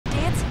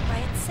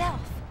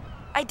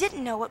I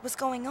didn't know what was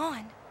going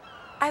on.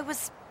 I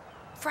was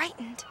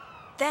frightened.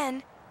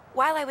 Then,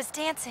 while I was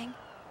dancing,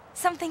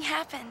 something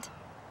happened.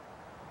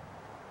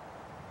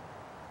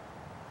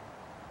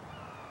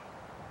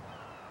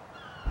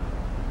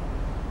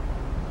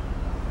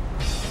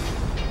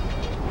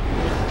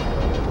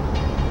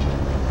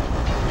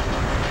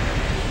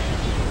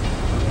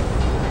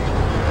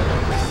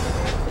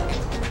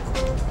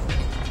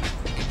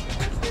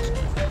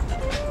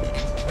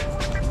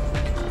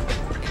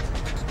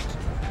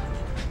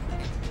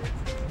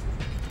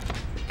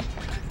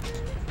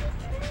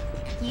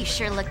 You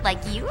sure looked like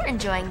you were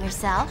enjoying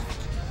yourself.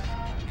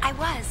 I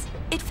was.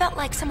 It felt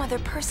like some other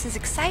person's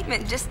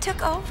excitement just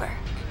took over.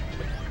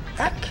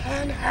 That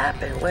can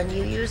happen when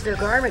you use the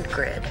garment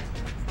grid.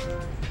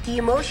 The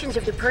emotions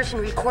of the person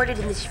recorded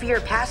in the sphere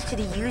pass to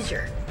the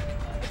user.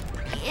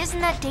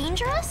 Isn't that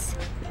dangerous?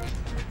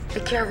 I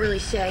can't really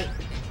say.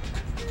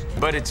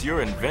 But it's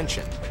your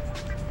invention.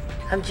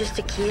 I'm just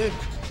a kid.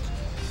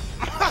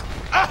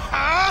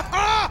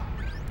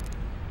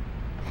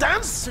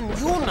 Dance,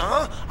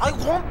 Yuna! I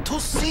want to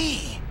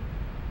see!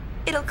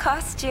 It'll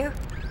cost you.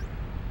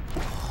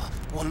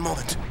 One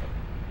moment.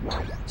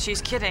 She's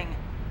kidding.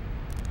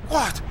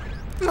 What?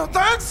 No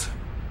dance?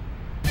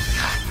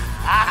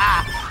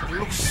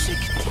 Lusik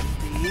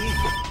TV.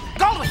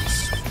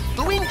 Galvins!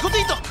 Doing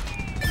goody duck!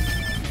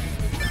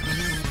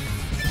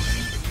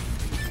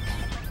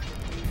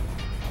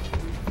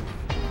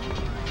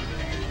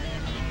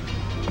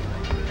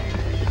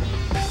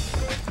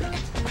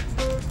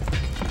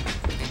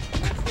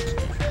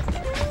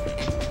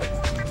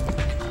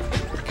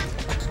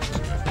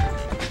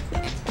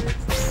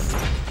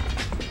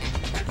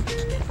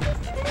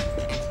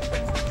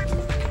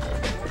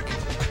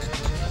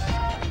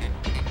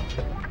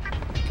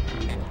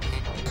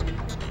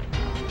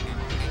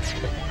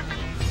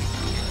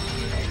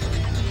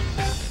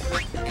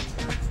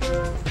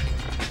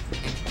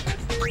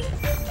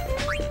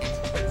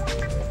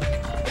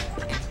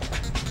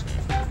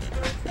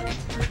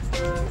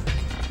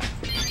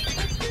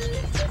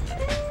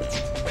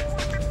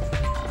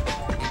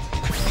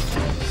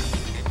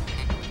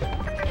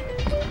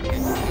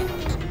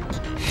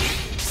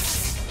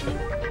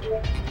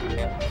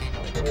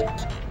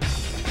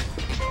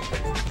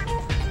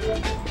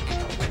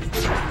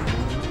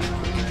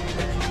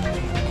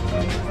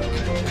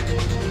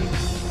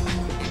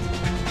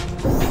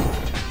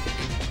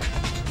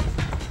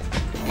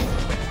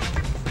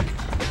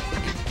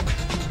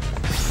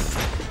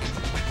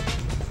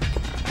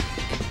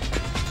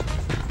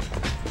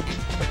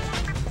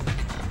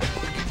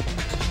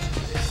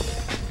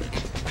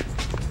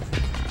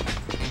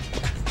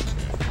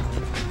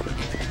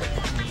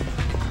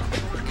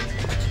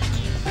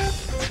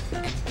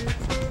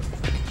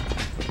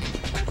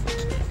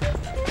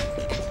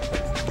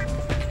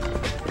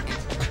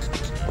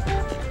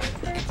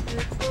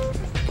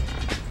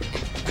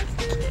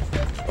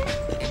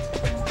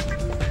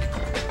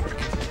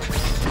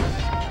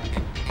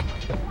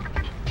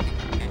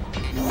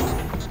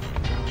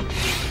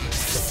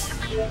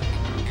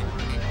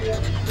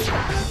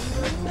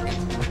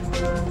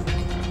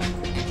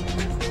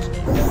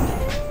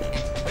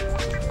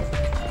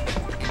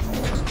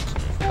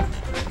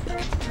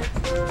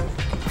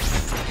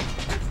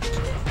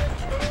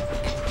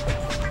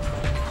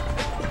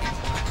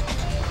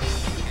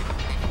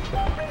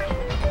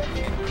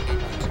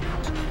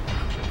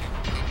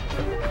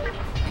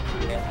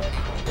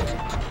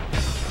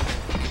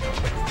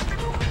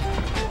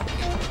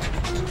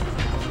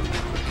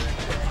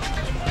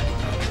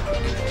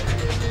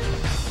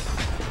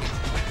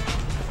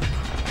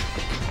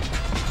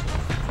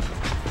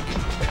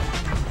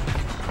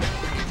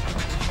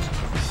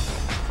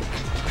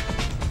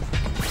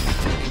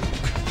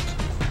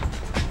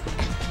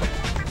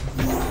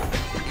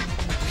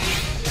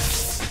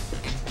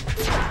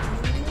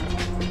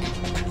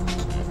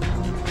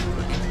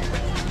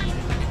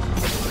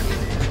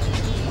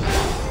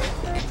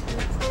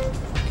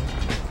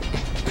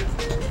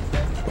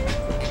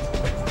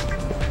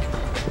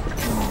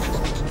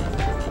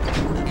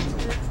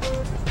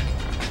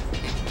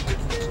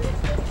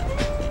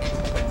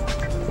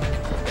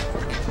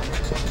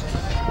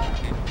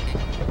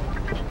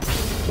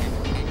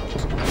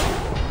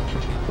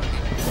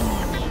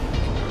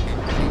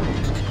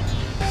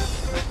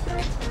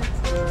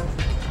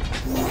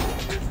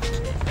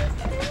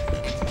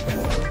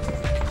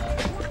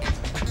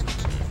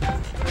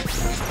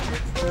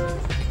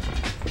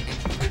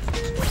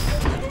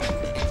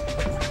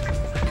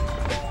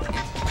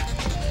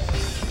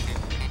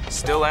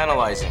 Still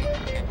analyzing.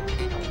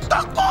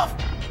 Takov!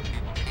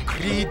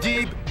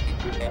 Kridib!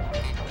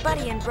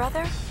 Buddy and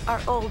Brother are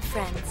old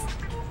friends.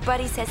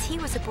 Buddy says he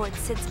was aboard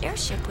Sid's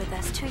airship with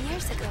us 2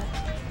 years ago.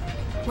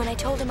 When I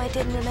told him I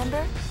didn't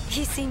remember,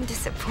 he seemed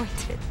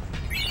disappointed.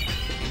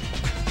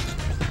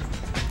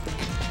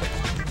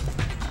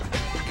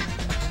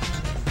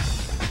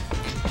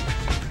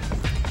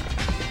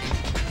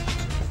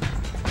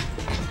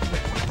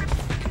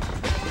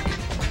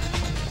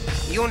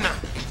 Yuna,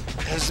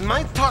 has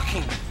my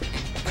talking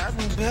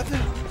gotten better?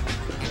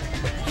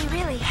 He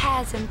really really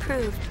has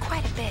improved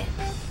quite a bit.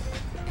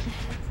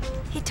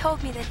 He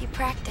told me that he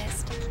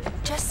practiced,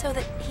 just so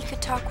that he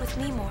could talk with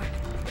me more.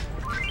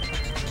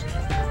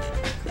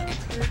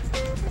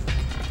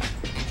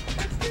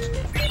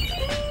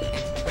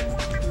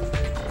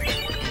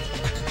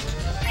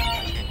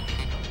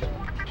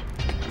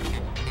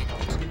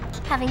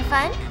 Having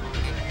fun?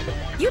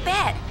 You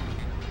bet!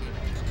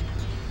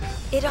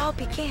 It all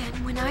began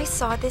when I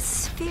saw this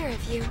sphere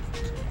of you.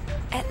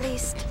 At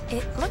least,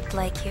 it looked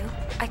like you.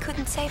 I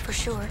couldn't say for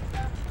sure.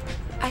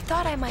 I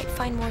thought I might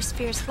find more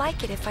spheres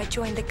like it if I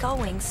joined the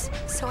Gullwings,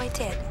 so I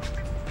did.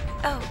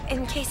 Oh,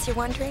 in case you're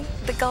wondering,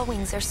 the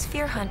Gullwings are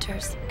sphere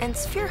hunters, and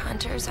sphere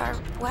hunters are,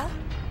 well,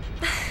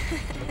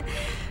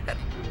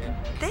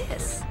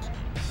 this.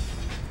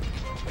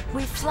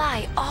 We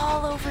fly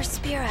all over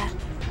Spira.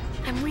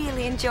 I'm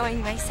really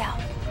enjoying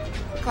myself.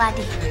 Glad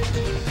to hear it.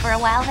 For a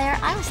while there,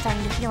 I was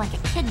starting to feel like a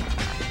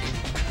kidnapper.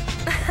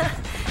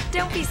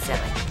 Don't be silly.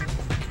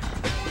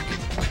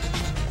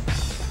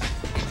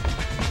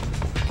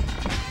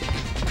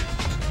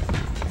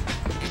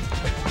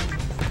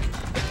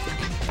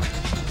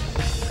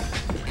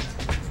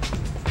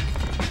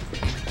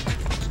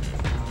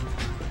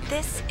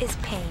 This is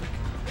Pain.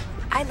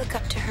 I look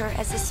up to her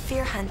as a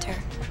sphere hunter,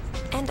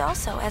 and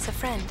also as a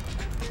friend.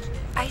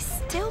 I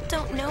still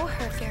don't know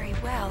her very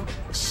well.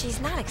 She's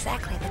not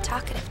exactly the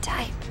talkative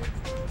type.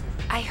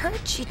 I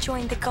heard she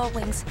joined the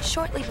Gullwings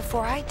shortly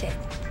before I did.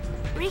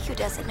 Riku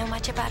doesn't know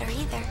much about her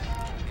either.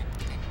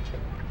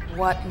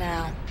 What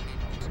now?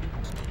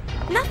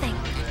 Nothing.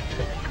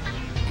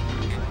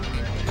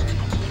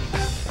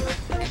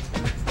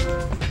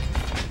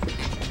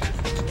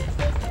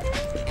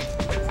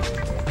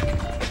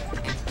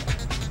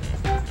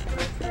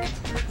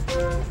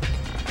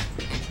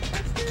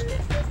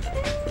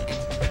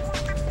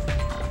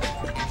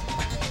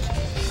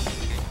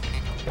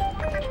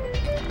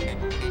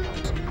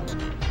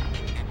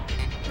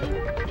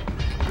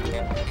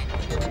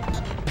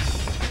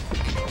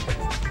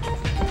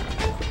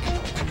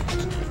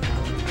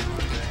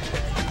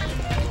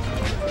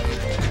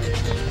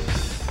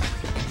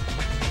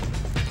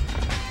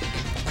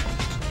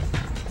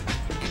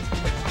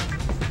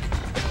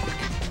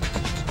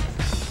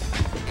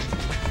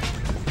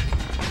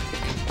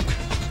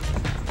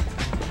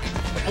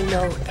 I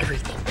know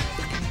everything.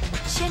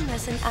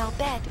 Shinra's an Al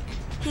Bhed.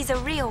 He's a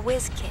real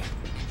whiz kid.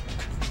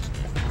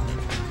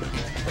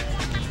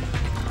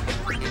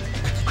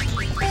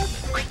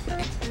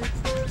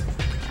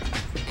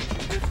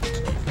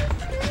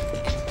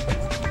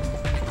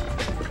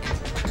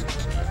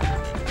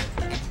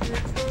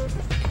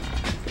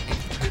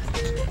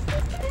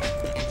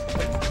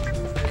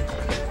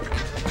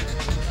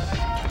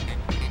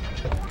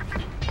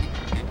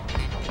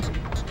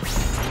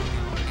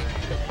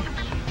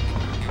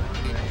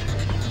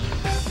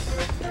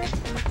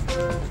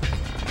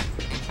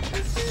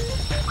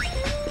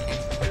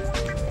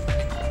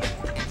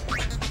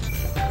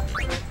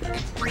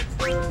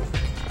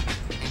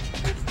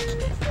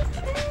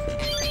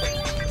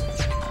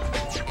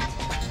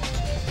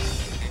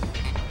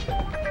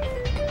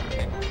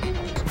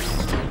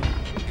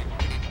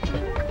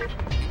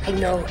 I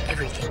know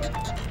everything.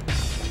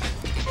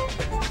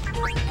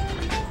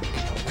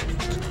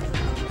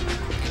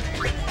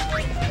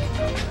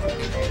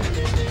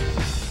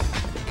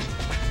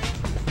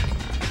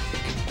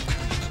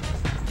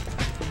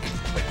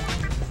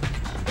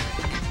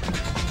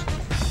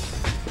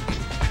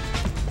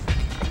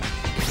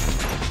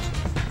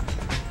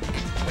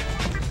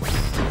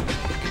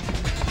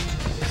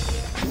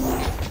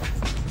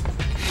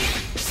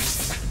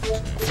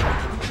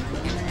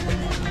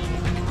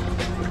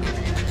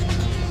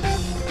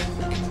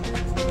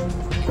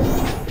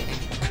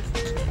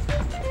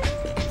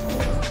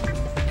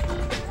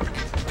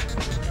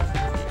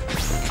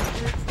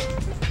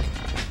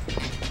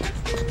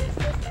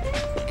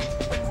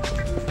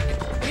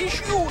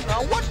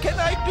 What can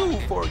I do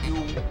for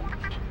you?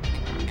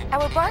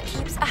 Our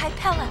barkeep's a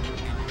Hypella.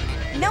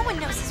 No one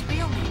knows his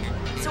real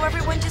name, so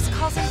everyone just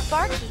calls him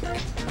Barkeep.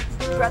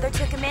 Brother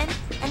took him in,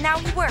 and now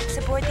he works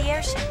aboard the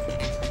airship.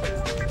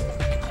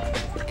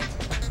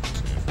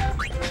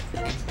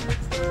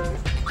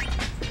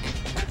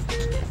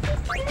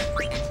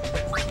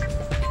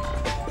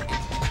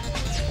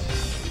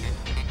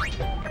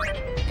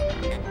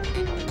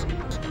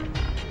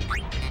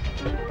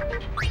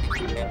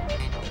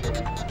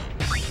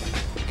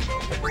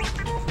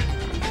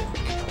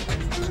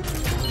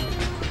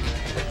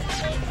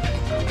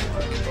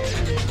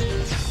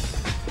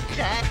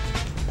 Dad,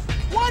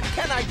 what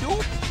can I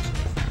do?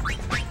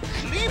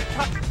 Sleep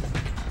time.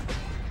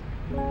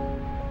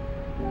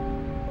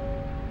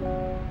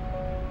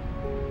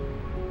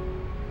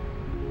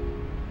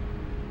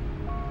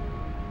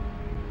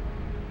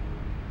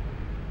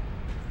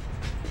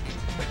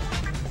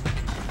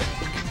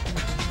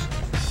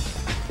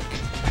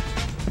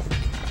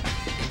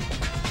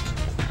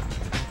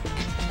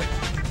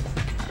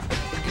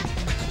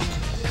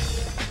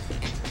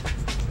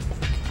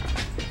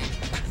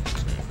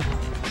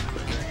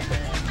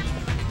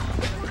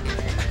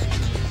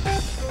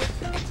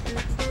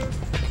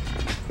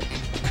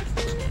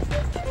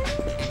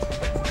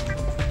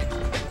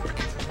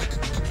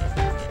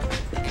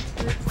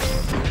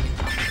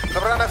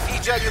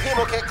 you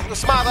okay?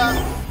 Smother.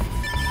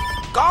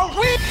 Go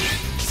with.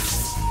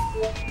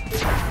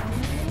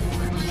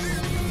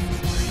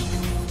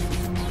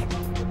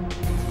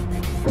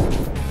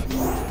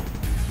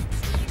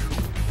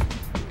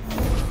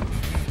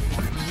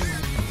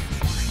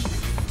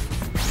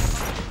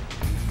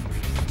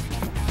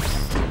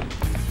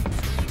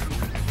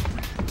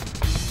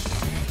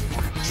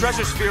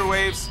 Treasure sphere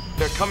waves.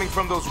 They're coming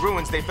from those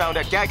ruins they found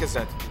at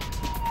Gagazet.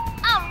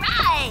 All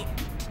right!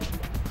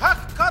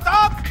 Cut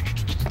up!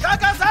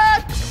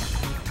 Gagazet!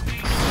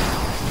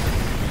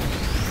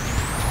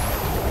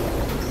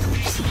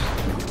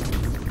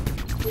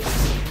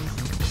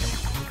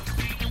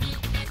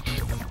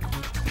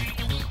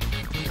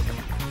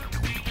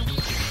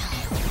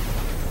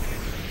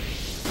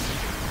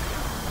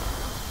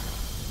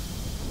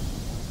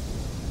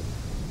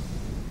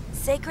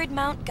 Sacred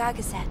Mount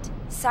Gagazet,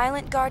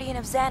 silent guardian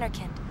of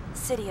Xanarkand,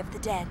 city of the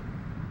dead.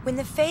 When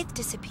the faith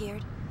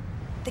disappeared,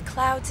 the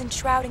clouds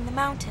enshrouding the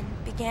mountain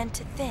began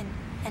to thin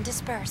and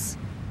disperse,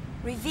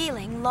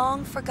 revealing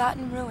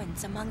long-forgotten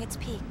ruins among its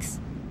peaks.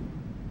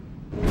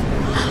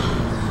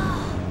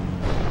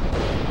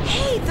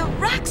 Hey, the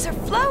rocks are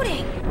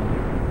floating!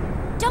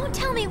 Don't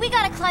tell me we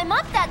gotta climb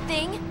up that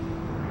thing!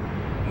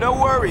 No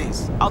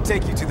worries. I'll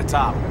take you to the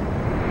top.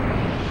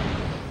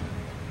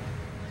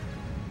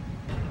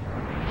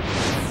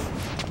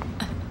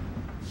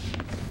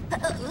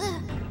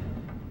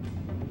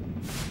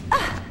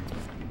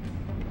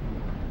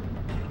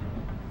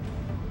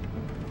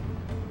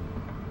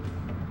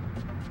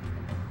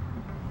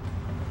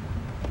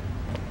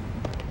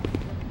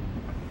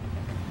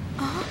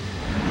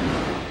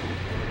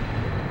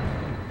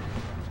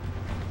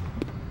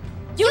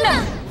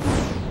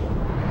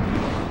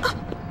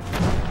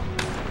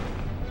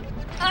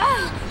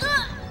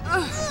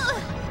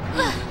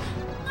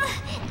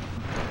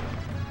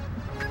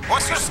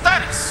 What's your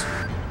status?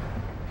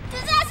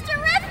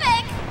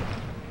 Disasterific!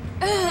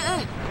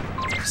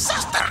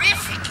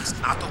 Disasterific is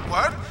not a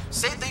word.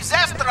 Say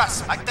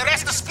disastrous, like the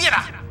rest of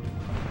Spira.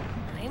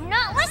 I'm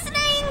not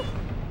listening!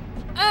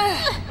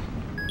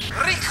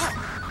 Riku,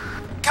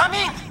 come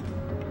in.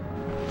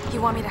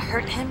 You want me to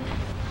hurt him?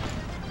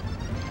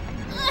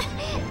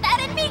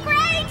 That'd be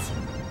great!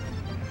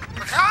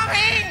 Come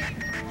in.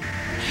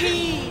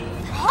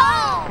 Heave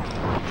ho!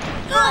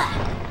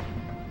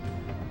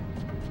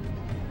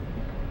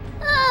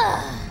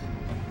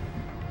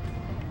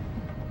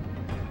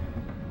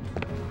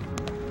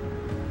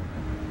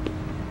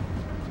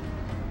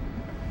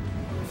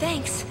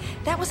 Thanks.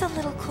 That was a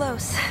little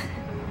close.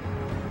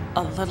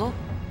 A little?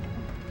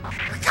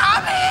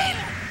 Come in.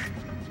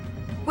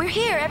 We're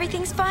here.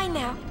 Everything's fine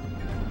now.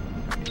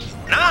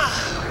 Now,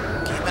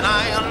 keep an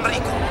eye on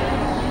Riku.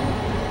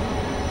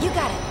 You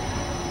got it.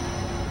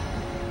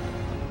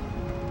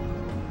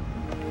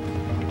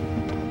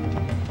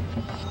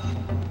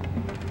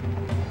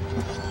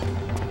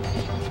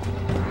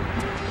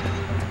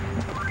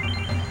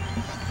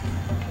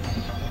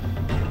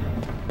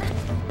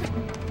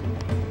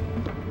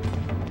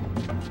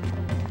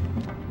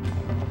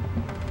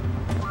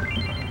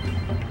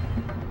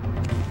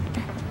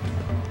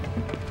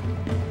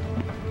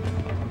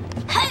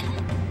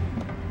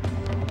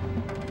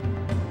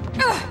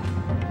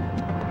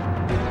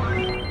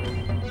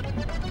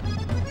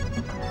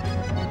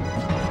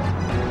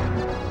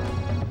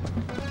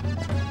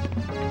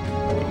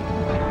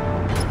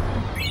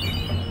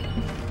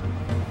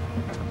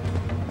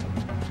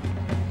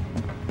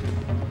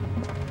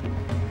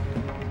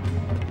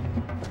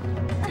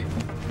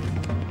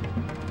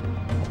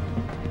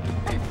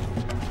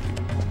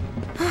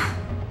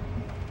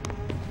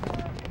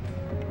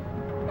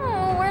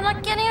 We're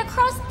not getting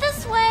across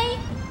this way.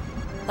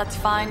 Let's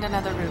find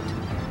another route.